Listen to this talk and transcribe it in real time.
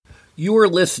You are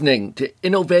listening to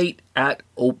Innovate at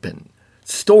Open.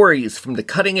 Stories from the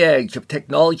cutting edge of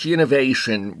technology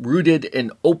innovation rooted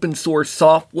in open source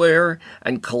software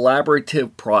and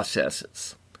collaborative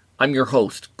processes. I'm your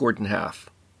host, Gordon Half.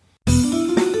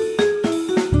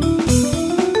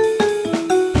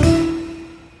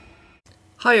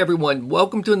 Hi everyone,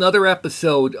 welcome to another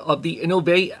episode of the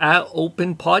Innovate at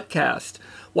Open podcast.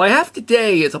 What I have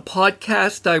today is a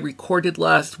podcast I recorded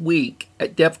last week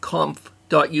at devconf.us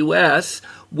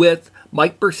with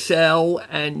Mike Bursell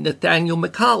and Nathaniel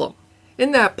McCallum.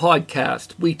 In that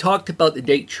podcast, we talked about the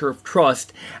nature of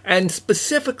trust and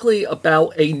specifically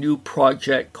about a new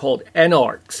project called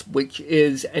NARCS, which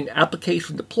is an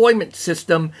application deployment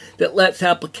system that lets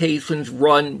applications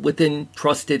run within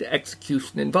trusted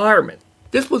execution environments.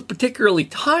 This was particularly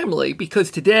timely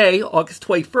because today, August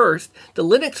 21st, the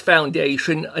Linux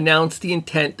Foundation announced the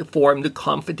intent to form the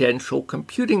Confidential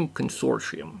Computing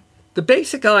Consortium. The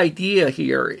basic idea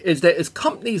here is that as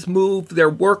companies move their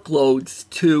workloads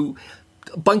to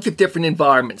a bunch of different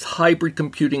environments, hybrid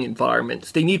computing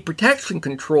environments, they need protection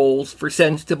controls for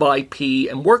sensitive IP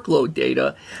and workload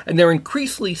data, and they're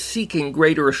increasingly seeking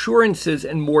greater assurances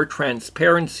and more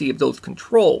transparency of those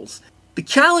controls. The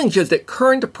challenge is that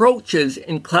current approaches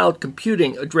in cloud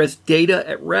computing address data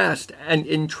at rest and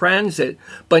in transit,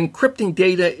 but encrypting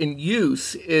data in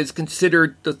use is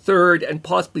considered the third and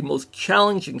possibly most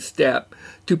challenging step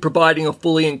to providing a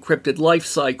fully encrypted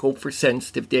lifecycle for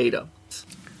sensitive data.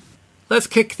 Let's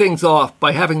kick things off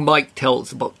by having Mike tell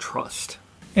us about trust.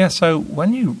 Yeah, so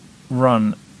when you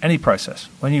run any process,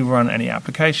 when you run any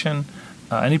application,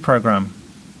 any program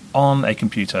on a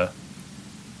computer,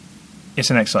 it's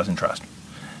an exercise in trust.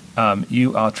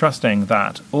 You are trusting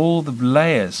that all the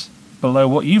layers below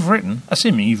what you've written,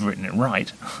 assuming you've written it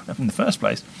right in the first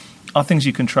place, are things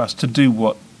you can trust to do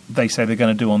what they say they're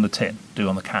going to do on the tin, do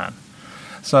on the can.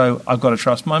 So I've got to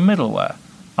trust my middleware.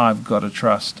 I've got to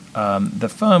trust the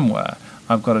firmware.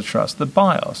 I've got to trust the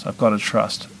BIOS. I've got to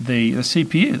trust the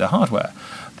CPU, the hardware,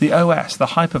 the OS, the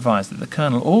hypervisor, the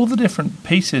kernel, all the different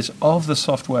pieces of the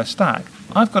software stack.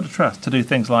 I've got to trust to do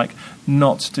things like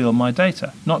not steal my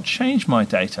data, not change my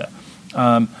data,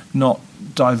 not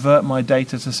divert my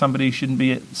data to somebody who shouldn't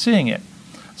be seeing it.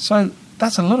 So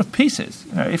that's a lot of pieces.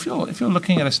 You know, if you're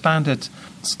looking at a standard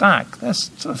stack,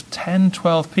 there's sort of 10,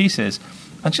 12 pieces.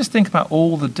 And just think about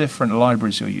all the different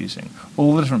libraries you're using,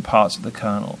 all the different parts of the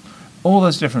kernel, all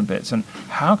those different bits, and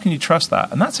how can you trust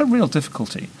that? And that's a real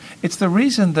difficulty. It's the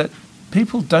reason that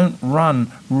people don't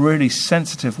run really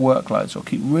sensitive workloads or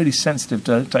keep really sensitive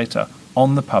data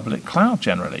on the public cloud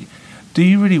generally. Do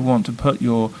you really want to put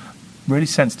your really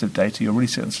sensitive data, your really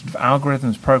sensitive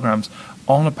algorithms, programs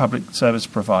on a public service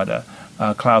provider,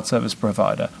 cloud service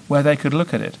provider, where they could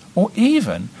look at it? Or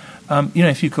even,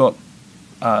 if you've got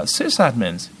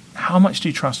sysadmins, how much do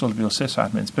you trust all of your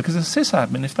sysadmins? Because a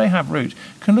sysadmin, if they have root,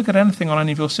 can look at anything on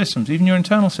any of your systems, even your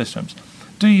internal systems.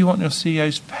 Do you want your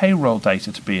CEO's payroll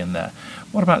data to be in there?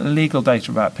 What about legal data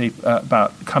about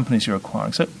about companies you're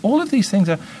acquiring? So all of these things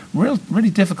are really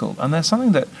difficult, and they're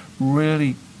something that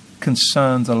really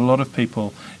concerns a lot of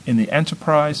people in the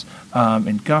enterprise,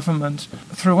 in government,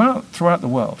 throughout the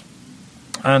world.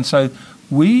 And so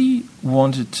we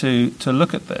wanted to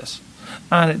look at this.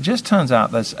 And it just turns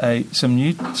out there's some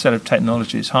new set of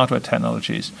technologies, hardware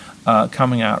technologies,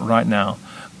 coming out right now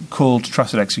called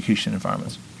trusted execution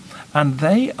environments. And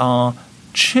they are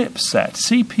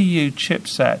CPU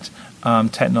chipset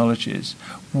technologies,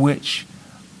 which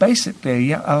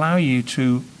basically allow you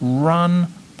to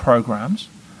run programs,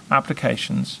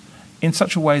 applications, in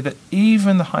such a way that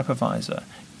even the hypervisor,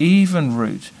 even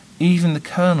root, even the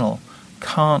kernel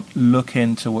can't look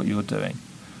into what you're doing.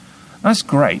 That's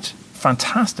great.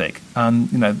 Fantastic.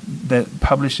 They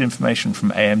published information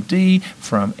from AMD,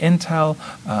 from Intel,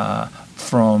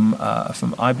 from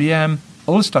IBM,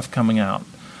 all this stuff coming out.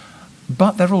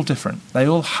 But they're all different. They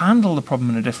all handle the problem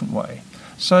in a different way.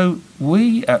 So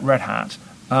we at Red Hat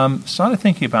started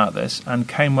thinking about this and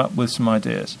came up with some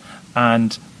ideas.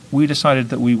 And we decided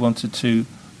that we wanted to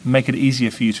make it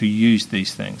easier for you to use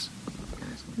these things.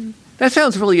 That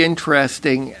sounds really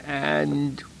interesting.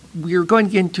 And we're going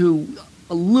to get into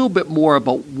a little bit more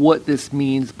about what this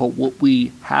means, about what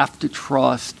we have to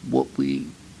trust, what we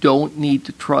don't need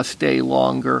to trust any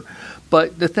longer.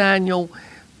 But Nathaniel,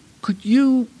 could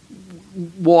you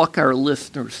walk our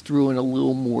listeners through in a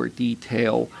little more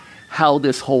detail how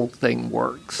this whole thing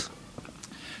works?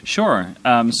 Sure.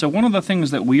 So one of the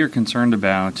things that we are concerned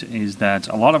about is that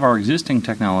a lot of our existing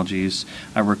technologies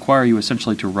require you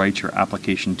essentially to write your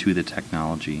application to the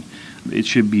technology. It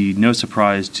should be no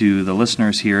surprise to the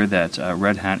listeners here that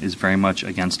Red Hat is very much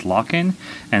against lock-in,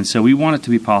 and so we want it to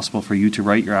be possible for you to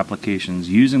write your applications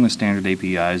using the standard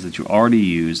APIs that you already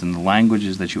use and the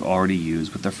languages that you already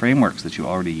use with the frameworks that you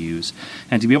already use,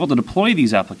 and to be able to deploy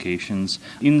these applications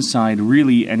inside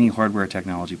really any hardware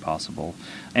technology possible.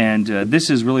 And this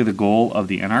is really the goal of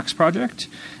the NARCS project.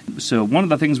 So one of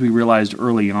the things we realized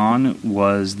early on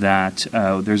was that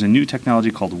there's a new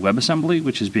technology called WebAssembly,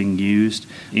 which is being used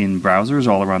in browsers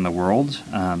all around the world.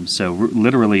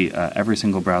 Literally every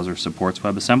single browser supports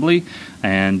WebAssembly,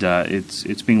 and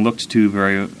it's being looked to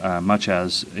very much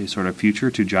as a sort of future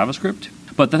to JavaScript.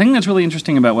 But the thing that's really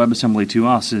interesting about WebAssembly to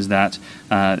us is that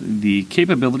the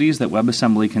capabilities that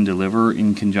WebAssembly can deliver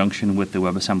in conjunction with the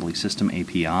WebAssembly System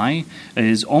API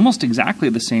is almost exactly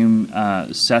the same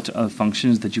set of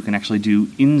functions that you can actually do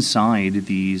inside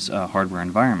these hardware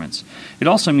environments. It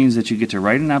also means that you get to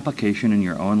write an application in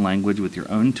your own language with your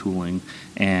own tooling,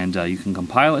 and you can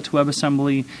compile it to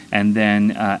WebAssembly, and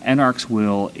then NARCS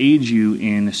will aid you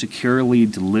in securely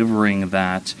delivering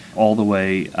that all the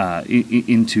way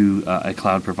into a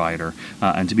cloud provider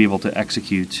and to be able to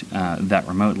execute that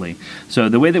remotely. So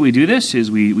the way that we do this is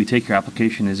we take your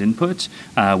application as input,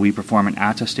 we perform an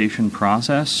attestation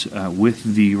process with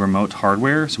the remote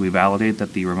hardware, so we validate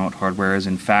that the remote hardware is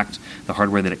in fact the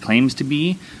hardware that it claims to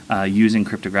be using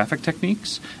cryptographic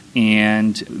techniques.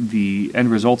 And the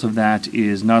end result of that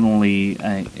is not only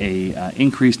a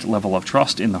increased level of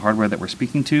trust in the hardware that we're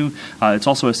speaking to, it's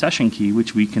also a session key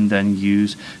which we can then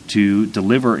use to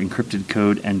deliver encrypted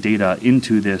code and data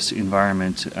into this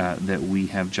environment that we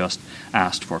have just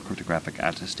asked for cryptographic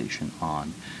attestation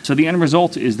on. So the end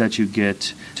result is that you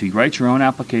get to write your own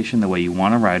application the way you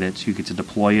want to write it, you get to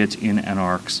deploy it in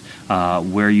NARCS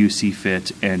where you see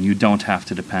fit, and you don't have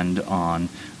to depend on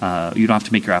you don't have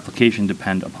to make your application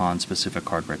depend upon specific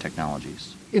hardware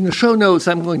technologies. In the show notes,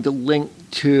 I'm going to link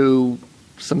to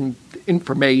some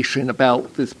information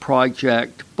about this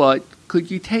project, but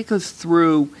could you take us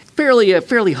through at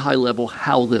fairly high level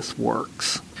how this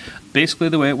works? Basically,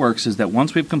 the way it works is that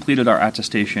once we've completed our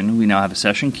attestation, we now have a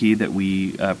session key that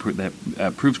we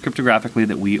proves cryptographically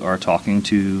that we are talking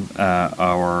to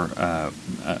our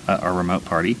remote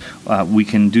party. We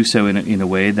can do so in a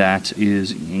way that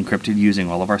is encrypted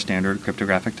using all of our standard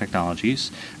cryptographic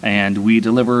technologies, and we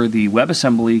deliver the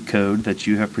WebAssembly code that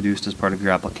you have produced as part of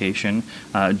your application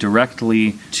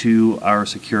directly to our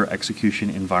secure execution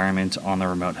environment on the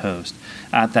remote host.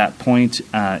 At that point,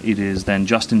 it is then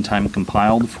just-in-time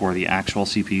compiled for the actual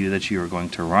CPU that you are going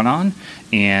to run on,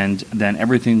 and then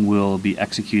everything will be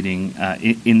executing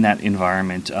in that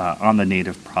environment on the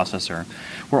native processor.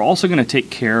 We're also going to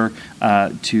take care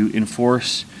to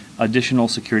enforce additional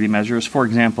security measures. For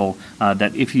example,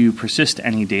 that if you persist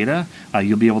any data,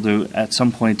 you'll be able to, at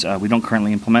some point, we don't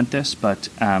currently implement this, but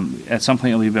at some point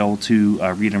you'll be able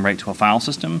to read and write to a file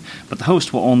system, but the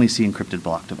host will only see encrypted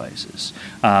block devices.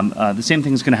 The same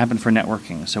thing is going to happen for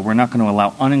networking. So we're not going to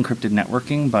allow unencrypted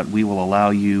networking, but we will allow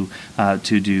you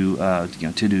to do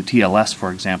TLS,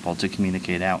 for example, to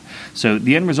communicate out. So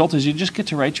the end result is you just get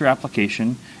to write your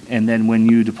application, and then when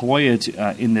you deploy it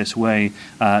in this way,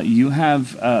 you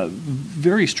have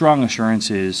very strong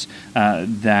assurances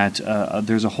that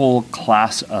there's a whole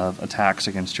class of attacks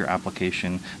against your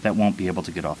application that won't be able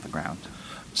to get off the ground.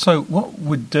 So what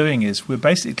we're doing is we're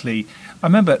basically, I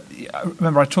remember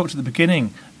I talked at the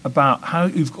beginning about how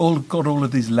you've got all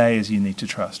of these layers you need to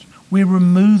trust. We're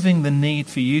removing the need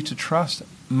for you to trust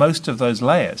most of those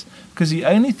layers, because the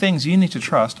only things you need to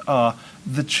trust are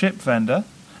the chip vendor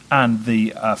and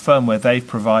the firmware they've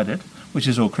provided, which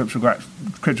is all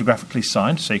cryptographically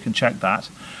signed, so you can check that,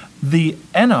 the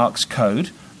NARCS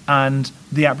code, and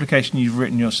the application you've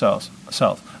written yourself.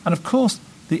 And of course,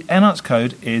 the NARCS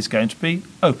code is going to be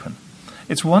open.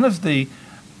 It's one of the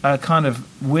kind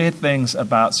of weird things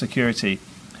about security,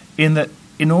 in that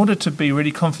in order to be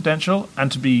really confidential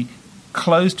and to be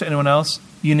closed to anyone else,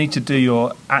 you need to do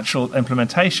your actual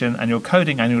implementation and your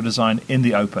coding and your design in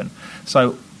the open.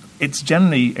 So it's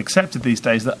generally accepted these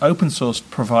days that open source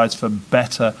provides for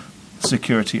better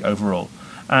security overall.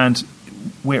 And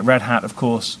we at Red Hat, of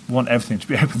course, want everything to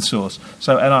be open source.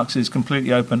 So NARCS is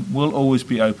completely open, will always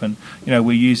be open.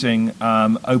 We're using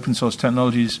open source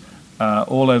technologies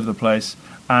all over the place,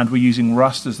 and we're using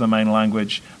Rust as the main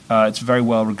language. It's very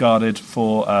well regarded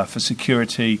for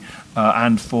security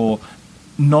and for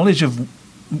knowledge of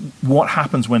what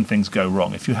happens when things go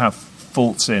wrong. If you have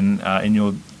faults in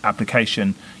your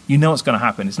application, you know what's going to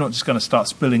happen. It's not just going to start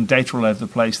spilling data all over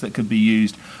the place that could be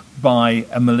used by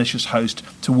a malicious host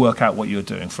to work out what you're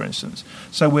doing, for instance.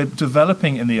 So we're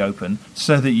developing in the open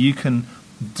so that you can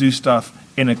do stuff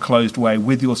in a closed way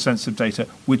with your sensitive data,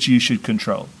 which you should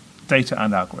control, data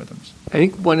and algorithms. I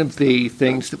think one of the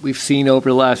things that we've seen over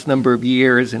the last number of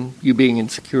years, and you being in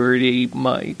security,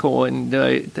 Michael and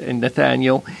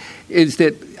Nathaniel, is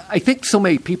that I think so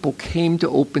many people came to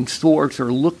open source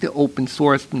or looked at open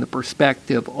source from the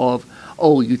perspective of,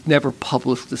 oh, you'd never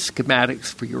publish the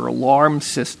schematics for your alarm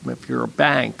system if you're a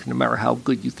bank, no matter how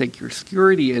good you think your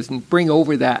security is, and bring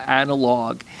over that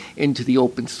analog into the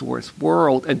open source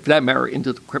world, and for that matter,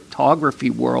 into the cryptography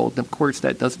world. And of course,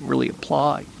 that doesn't really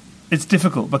apply. It's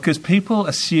difficult because people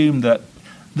assume that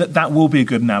will be a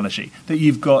good analogy, that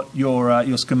you've got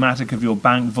your schematic of your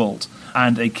bank vault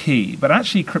and a key. But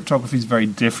actually, cryptography is very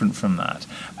different from that.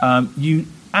 You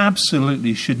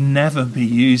absolutely should never be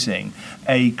using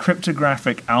a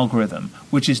cryptographic algorithm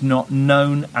which is not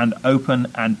known and open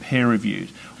and peer-reviewed.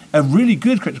 A really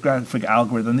good cryptographic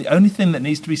algorithm, the only thing that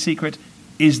needs to be secret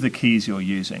is the keys you're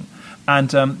using.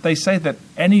 And they say that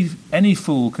any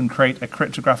fool can create a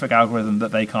cryptographic algorithm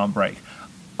that they can't break.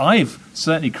 I've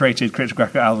certainly created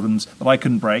cryptographic algorithms that I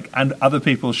couldn't break, and other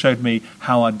people showed me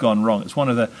how I'd gone wrong. It's one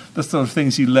of the sort of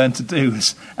things you learn to do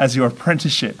as your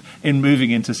apprenticeship in moving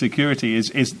into security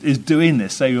is doing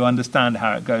this, so you understand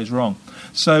how it goes wrong.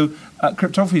 So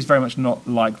cryptography is very much not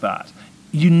like that.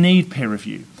 You need peer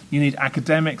review. You need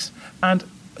academics, and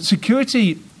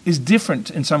security is different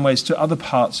in some ways to other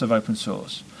parts of open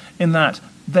source, in that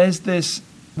there's this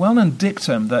well-known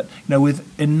dictum that,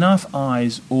 with enough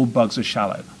eyes, all bugs are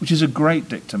shallow, which is a great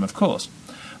dictum, of course.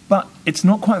 But it's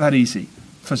not quite that easy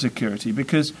for security,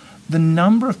 because the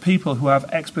number of people who have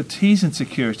expertise in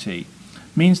security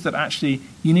means that actually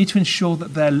you need to ensure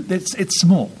that it's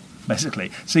small,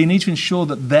 basically. So you need to ensure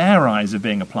that their eyes are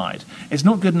being applied. It's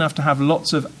not good enough to have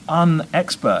lots of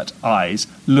unexpert eyes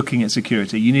looking at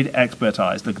security. You need expert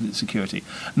eyes looking at security.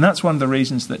 And that's one of the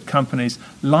reasons that companies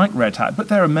like Red Hat, but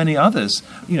there are many others,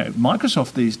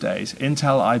 Microsoft these days,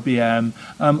 Intel, IBM,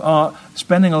 are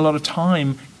spending a lot of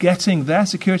time getting their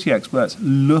security experts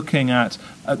looking at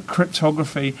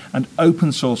cryptography and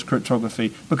open source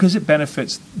cryptography, because it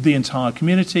benefits the entire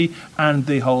community and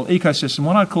the whole ecosystem,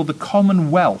 what I call the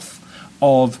commonwealth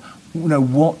of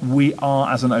what we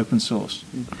are as an open source.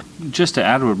 Just to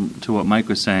add to what Mike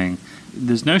was saying,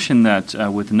 this notion that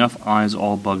with enough eyes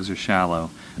all bugs are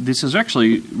shallow, this is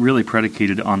actually really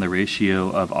predicated on the ratio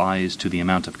of eyes to the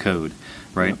amount of code.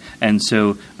 Right? Yep. And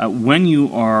so when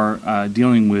you are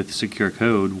dealing with secure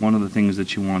code, one of the things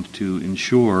that you want to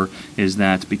ensure is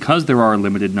that because there are a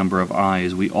limited number of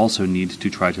eyes, we also need to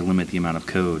try to limit the amount of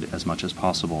code as much as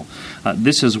possible.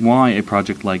 This is why a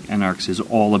project like NARCS is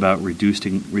all about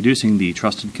reducing the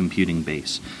trusted computing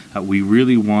base. We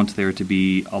really want there to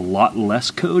be a lot less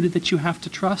code that you have to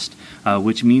trust,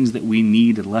 which means that we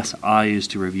need less eyes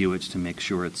to review it to make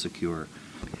sure it's secure.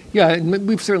 Yeah, and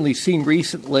we've certainly seen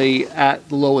recently at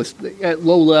low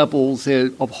levels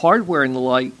of hardware and the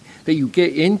like that you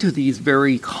get into these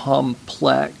very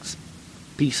complex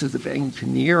pieces of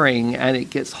engineering, and it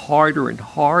gets harder and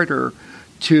harder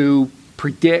to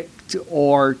predict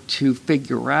or to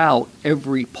figure out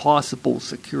every possible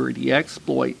security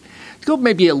exploit. To go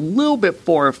maybe a little bit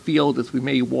far afield as we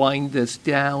may wind this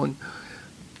down,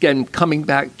 again, coming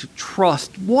back to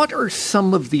trust, what are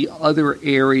some of the other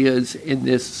areas in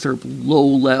this sort of low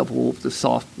level of the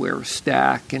software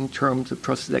stack in terms of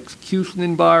trusted execution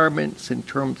environments, in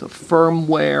terms of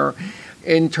firmware,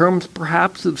 in terms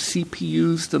perhaps of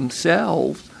CPUs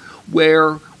themselves,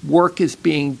 where work is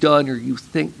being done or you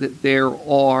think that there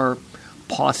are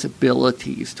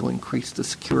possibilities to increase the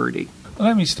security?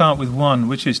 Let me start with one,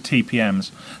 which is TPMs.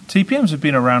 TPMs have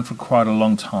been around for quite a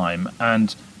long time,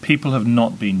 and people have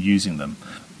not been using them.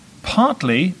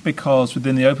 Partly because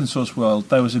within the open source world,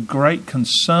 there was a great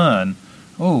concern,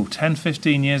 10,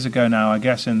 15 years ago now, I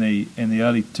guess in the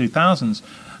early 2000s,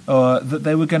 that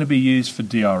they were going to be used for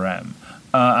DRM.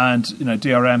 And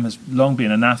DRM has long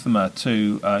been anathema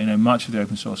to much of the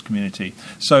open source community.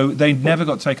 So they never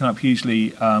got taken up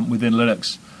hugely within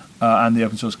Linux and the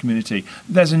open source community.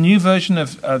 There's a new version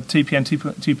of TPM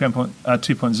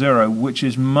 2.0, which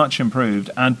is much improved,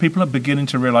 and people are beginning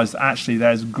to realize that actually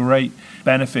there's great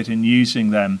benefit in using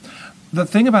them. The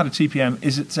thing about a TPM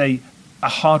is it's a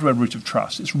hardware root of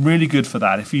trust. It's really good for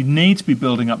that. If you need to be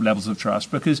building up levels of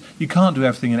trust, because you can't do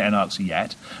everything in NARCS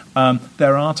yet,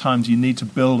 there are times you need to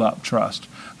build up trust.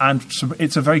 And so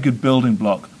it's a very good building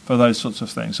block for those sorts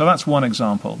of things. So that's one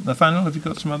example. Nathaniel, have you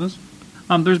got some others?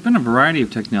 There's been a variety of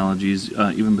technologies,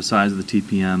 even besides the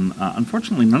TPM.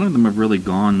 Unfortunately, none of them have really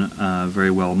gone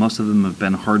very well. Most of them have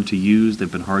been hard to use.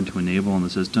 They've been hard to enable in the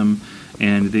system.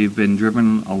 And they've been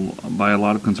driven by a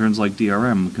lot of concerns like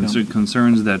DRM,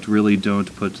 concerns that really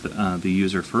don't put the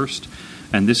user first.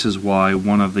 And this is why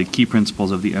one of the key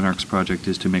principles of the NRX project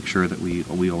is to make sure that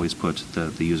we always put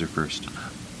the user first.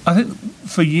 I think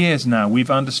for years now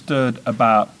we've understood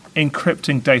about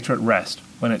encrypting data at rest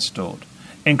when it's stored,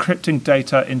 encrypting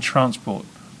data in transport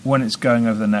when it's going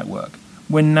over the network.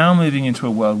 We're now moving into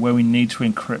a world where we need to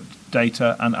encrypt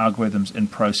data and algorithms in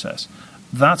process.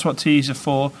 That's what TEs are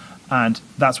for, and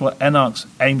that's what NRX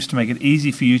aims to make it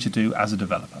easy for you to do as a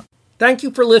developer. Thank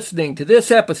you for listening to this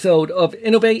episode of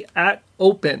Innovate at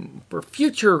Open. For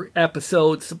future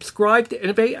episodes, subscribe to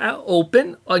Innovate at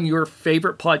Open on your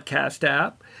favorite podcast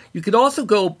app. You could also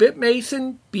go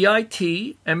bitmason,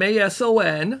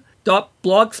 BITMASON,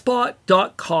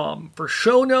 .blogspot.com for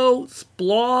show notes,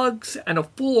 blogs, and a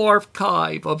full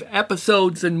archive of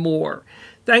episodes and more.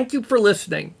 Thank you for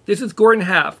listening. This is Gordon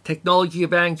Half, Technology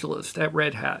Evangelist at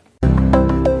Red Hat.